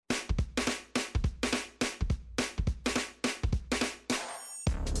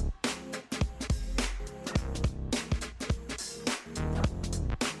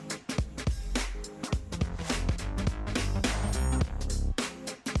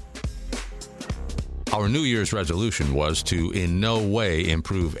Our New Year's resolution was to in no way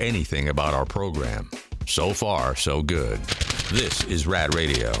improve anything about our program. So far, so good. This is RAD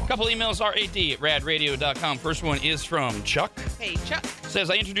Radio. A couple emails, rad@radradio.com. First one is from Chuck. Hey, Chuck. Says,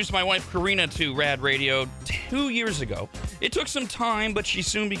 I introduced my wife Karina to RAD Radio 2 years ago. It took some time, but she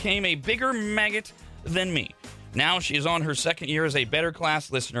soon became a bigger maggot than me. Now she is on her second year as a better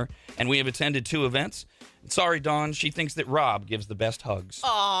class listener, and we have attended 2 events. Sorry, Dawn, she thinks that Rob gives the best hugs.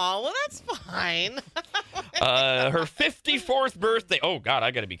 Oh, well, that's fine. Her 54th birthday. Oh, God, I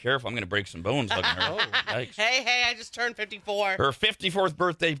got to be careful. I'm going to break some bones hugging her. Oh, yikes. Hey, I just turned 54. Her 54th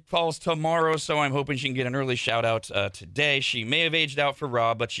birthday falls tomorrow, so I'm hoping she can get an early shout-out today. She may have aged out for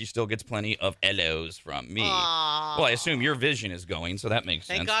Rob, but she still gets plenty of hellos from me. Aww. Well, I assume your vision is going, so that makes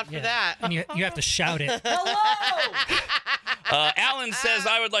sense. Thank God for that. And you have to shout it. Hello! Alan says,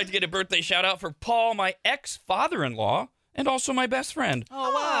 I would like to get a birthday shout-out for Paul, my ex-father-in-law, and also my best friend.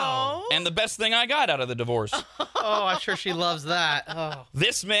 Oh, wow. And the best thing I got out of the divorce. Oh, I'm sure she loves that. Oh.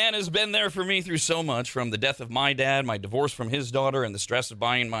 This man has been there for me through so much, from the death of my dad, my divorce from his daughter, and the stress of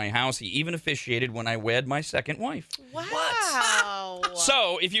buying my house. He even officiated when I wed my second wife. Wow.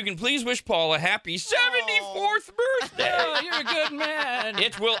 So, if you can please wish Paul a happy 74th birthday. Oh, you're a good man.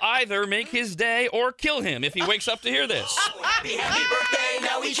 It will either make his day or kill him if he wakes up to hear this. Happy birthday,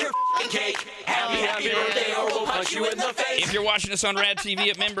 now eat your cake. Happy birthday, or we'll punch you in the face. If you're watching us on RAD TV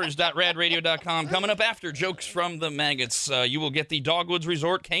at members.radradio.com, coming up after Jokes from the Maggots, you will get the Dogwoods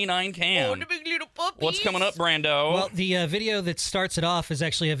Resort Canine Cam. Oh, the big little puppies. What's coming up, Brando? Well, the video that starts it off is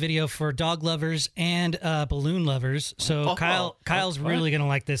actually a video for dog lovers and balloon lovers. So Kyle's really going to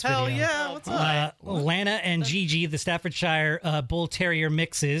like this video. Hell yeah, what's up? Lana and Gigi, the Staffordshire Bull Terrier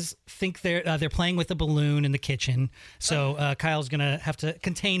mixes, think they're playing with a balloon in the kitchen. So Kyle's going to have to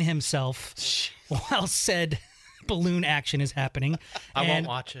contain himself while said balloon action is happening. I won't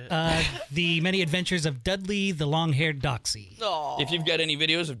watch it. The many adventures of Dudley, the long-haired Doxy. Aw. If you've got any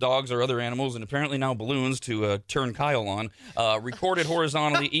videos of dogs or other animals, and apparently now balloons to turn Kyle on, record it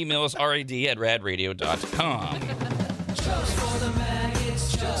horizontally, email us rad@radradio.com. Jokes for the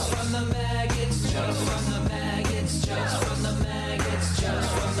maggots, jokes from the maggots, jokes from the maggots, jokes from the maggots, jokes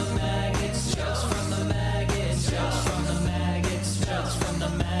from the maggots, jokes from the maggots, jokes from the maggots, jokes from the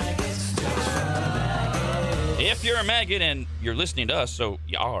maggots, jokes from the maggots. If you're a maggot and you're listening to us, so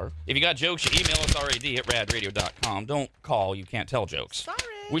you are, if you got jokes, you email us rad@radradio.com. Don't call, you can't tell jokes. Sorry.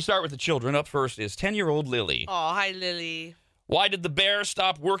 We start with the children. Up first is 10-year-old Lily. Oh, hi, Lily. Why did the bear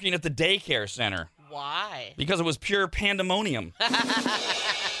stop working at the daycare center? Why? Because it was pure pandemonium.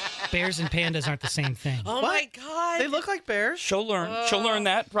 Bears and pandas aren't the same thing. Oh, my God. They look like bears. She'll learn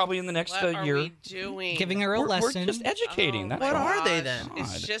that probably in the next What are year. we doing? Giving her a We're lesson. just educating. Oh, That's What all. are they gosh. then?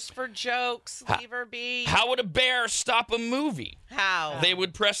 It's just for jokes. Leave her be. How would a bear stop a movie? How? They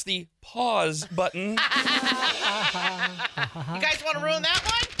would press the pause button. You guys want to ruin that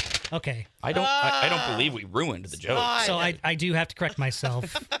one? Okay. I don't believe we ruined the joke. Fine. So I do have to correct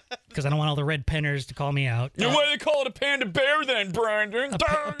myself because I don't want all the red penners to call me out. Why do they call it a panda bear then, Brandon?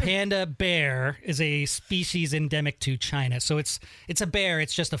 A panda bear is a species endemic to China. So it's a bear.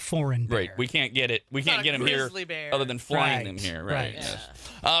 It's just a foreign bear. Right, we can't get it. We can't Not get a him here grizzly bear. other than flying Right, them here. right.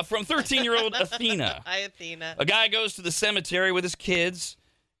 Yes. From 13-year-old Athena. Hi, Athena. A guy goes to the cemetery with his kids,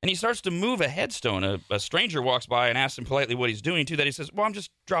 and he starts to move a headstone. A stranger walks by and asks him politely what he's doing. To that, he says, well, I'm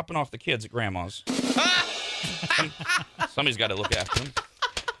just dropping off the kids at Grandma's. Somebody's got to look after them.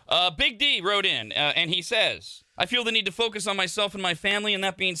 Big D wrote in, and he says, I feel the need to focus on myself and my family, and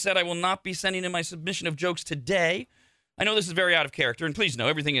that being said, I will not be sending in my submission of jokes today. I know this is very out of character, and please know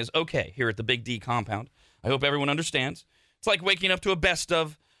everything is okay here at the Big D compound. I hope everyone understands. It's like waking up to a best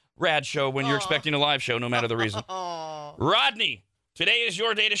of RAD show when you're expecting a live show, no matter the reason. Rodney, today is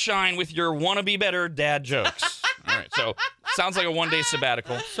your day to shine with your wanna-be better dad jokes. All right, so sounds like a one-day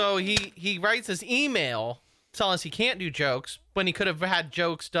sabbatical. So he writes his email telling us he can't do jokes when he could have had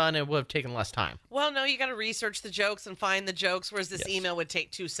jokes done and would have taken less time. Well, no, you got to research the jokes and find the jokes, whereas this email would take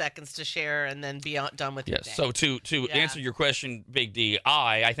 2 seconds to share and then be done with your day. Yes, so to answer your question, Big D,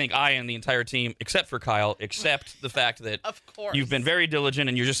 I think I and the entire team, except for Kyle, accept the fact that Of course. you've been very diligent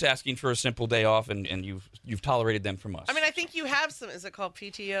and you're just asking for a simple day off, and you've tolerated them from us. I mean, I think you have some. Is it called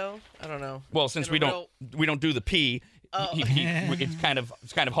PTO? I don't know. well, since we don't do the P, it's kind of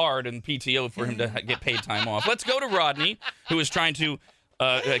hard in PTO for him to get paid time off. Let's go to Rodney, who is trying to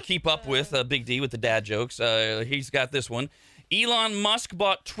keep up with Big D with the dad jokes. He's got this one. Elon Musk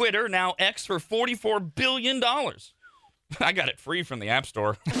bought Twitter, now X, for $44 billion. I got it free from the App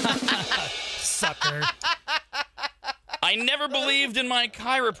Store. Sucker. I never believed in my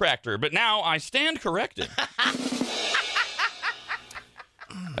chiropractor, but now I stand corrected.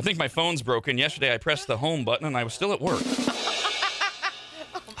 I think my phone's broken. Yesterday I pressed the home button and I was still at work.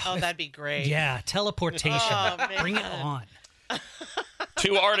 Oh, that'd be great. Yeah, teleportation. Oh, man. Bring it on.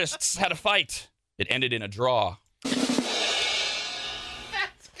 2 artists had a fight. It ended in a draw. That's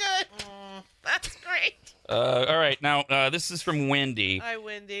good. That's great. All right, now this is from Wendy. Hi,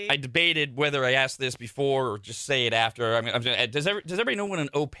 Wendy. I debated whether I asked this before or just say it after. I mean, does everybody know what an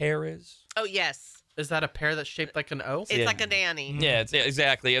au pair is? Oh, yes. Is that a pear that's shaped like an O? It's Yeah. like a nanny. Yeah,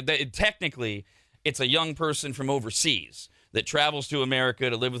 exactly. Technically, it's a young person from overseas that travels to America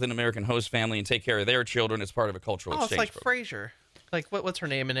to live with an American host family and take care of their children as part of a cultural Oh, it's exchange like program. Frasier. Like, what's her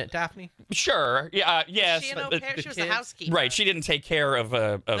name in it? Daphne? Sure. Yeah. Yes. She, an au but- pair? She was a kids? housekeeper. Right. She didn't take care of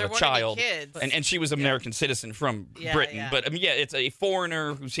a There weren't child. any kids. And she was an American citizen from Yeah, Britain. yeah. But, I mean, yeah, it's a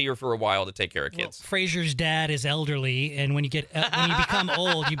foreigner who's here for a while to take care of kids. Fraser's dad is elderly, and when you become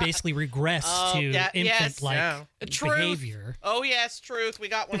old, you basically regress Oh, to yeah, yes. infant-like Yeah. Truth. behavior. Oh, yes, truth. We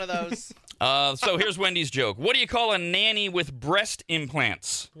got one of those. So here's Wendy's joke. What do you call a nanny with breast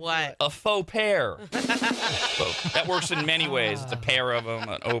implants? What? A faux pair. So that works in many ways. It's a pair of them,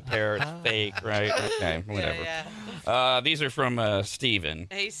 an au pair. It's fake, right? Okay, whatever. Yeah. These are from Steven.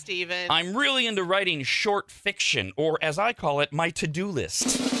 Hey, Steven. I'm really into writing short fiction, or as I call it, my to-do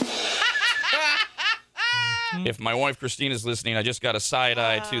list. If my wife Christina's listening, I just got a side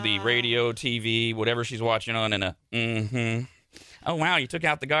eye to the radio, TV, whatever she's watching on, and a mm-hmm. Oh, wow, you took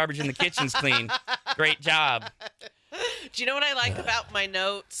out the garbage and the kitchen's clean. Great job. Do you know what I like about my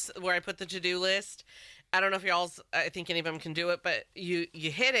notes where I put the to-do list? I don't know if I think any of them can do it, but you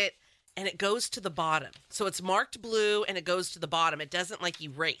hit it and it goes to the bottom. So it's marked blue and it goes to the bottom. It doesn't like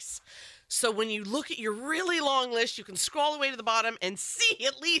erase. So when you look at your really long list, you can scroll away to the bottom and see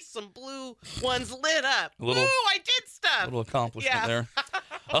at least some blue ones lit up. Ooh, I did stuff. A little accomplishment Yeah. there.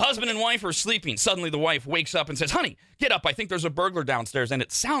 A husband and wife are sleeping. Suddenly the wife wakes up and says, honey, get up. I think there's a burglar downstairs, and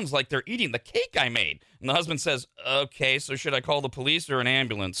it sounds like they're eating the cake I made. And the husband says, okay, so should I call the police or an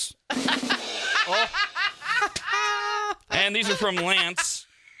ambulance? And these are from Lance.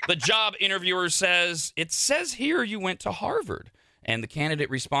 The job interviewer says, it says here you went to Harvard. And the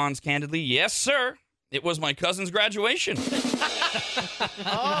candidate responds candidly, yes, sir. It was my cousin's graduation.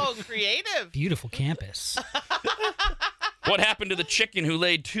 Oh, creative. Beautiful campus. What happened to the chicken who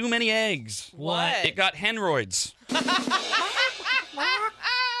laid too many eggs? What? It got hemorrhoids.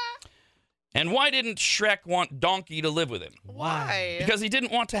 And why didn't Shrek want Donkey to live with him? Why? Because he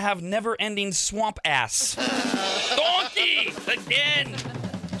didn't want to have never-ending swamp ass. Donkey! Again!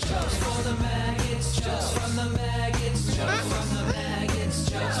 Jokes for the maggots, jokes from the maggots, jokes from the maggots,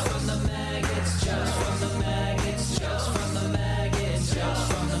 jokes from the maggots, jokes from the maggots, jokes from the maggots, jokes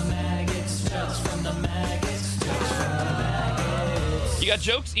from the maggots, jokes from the maggots, jokes from the maggots. You got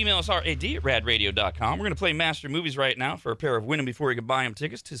jokes? Email us rad@radradio.com. We're going to play Master Movies right now for a pair of Win 'em Before You Can Buy 'em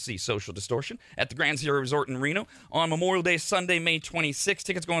tickets to see Social Distortion at the Grand Sierra Resort in Reno on Memorial Day, Sunday, May 26th.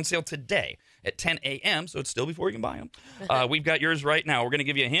 Tickets go on sale today at 10 a.m., so it's still before you can buy them. We've got yours right now. We're going to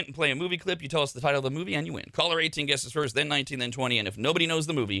give you a hint and play a movie clip. You tell us the title of the movie, and you win. Caller 18 guesses first, then 19, then 20, and if nobody knows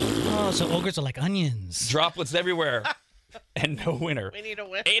the movie, Oh, so ogres are like onions. droplets everywhere, and no winner. We need a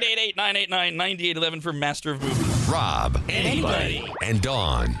win. 888-989-9811 for Master of Movies. Rob, anybody, and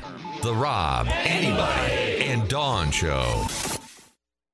Dawn. The Rob, anybody, and Dawn Show.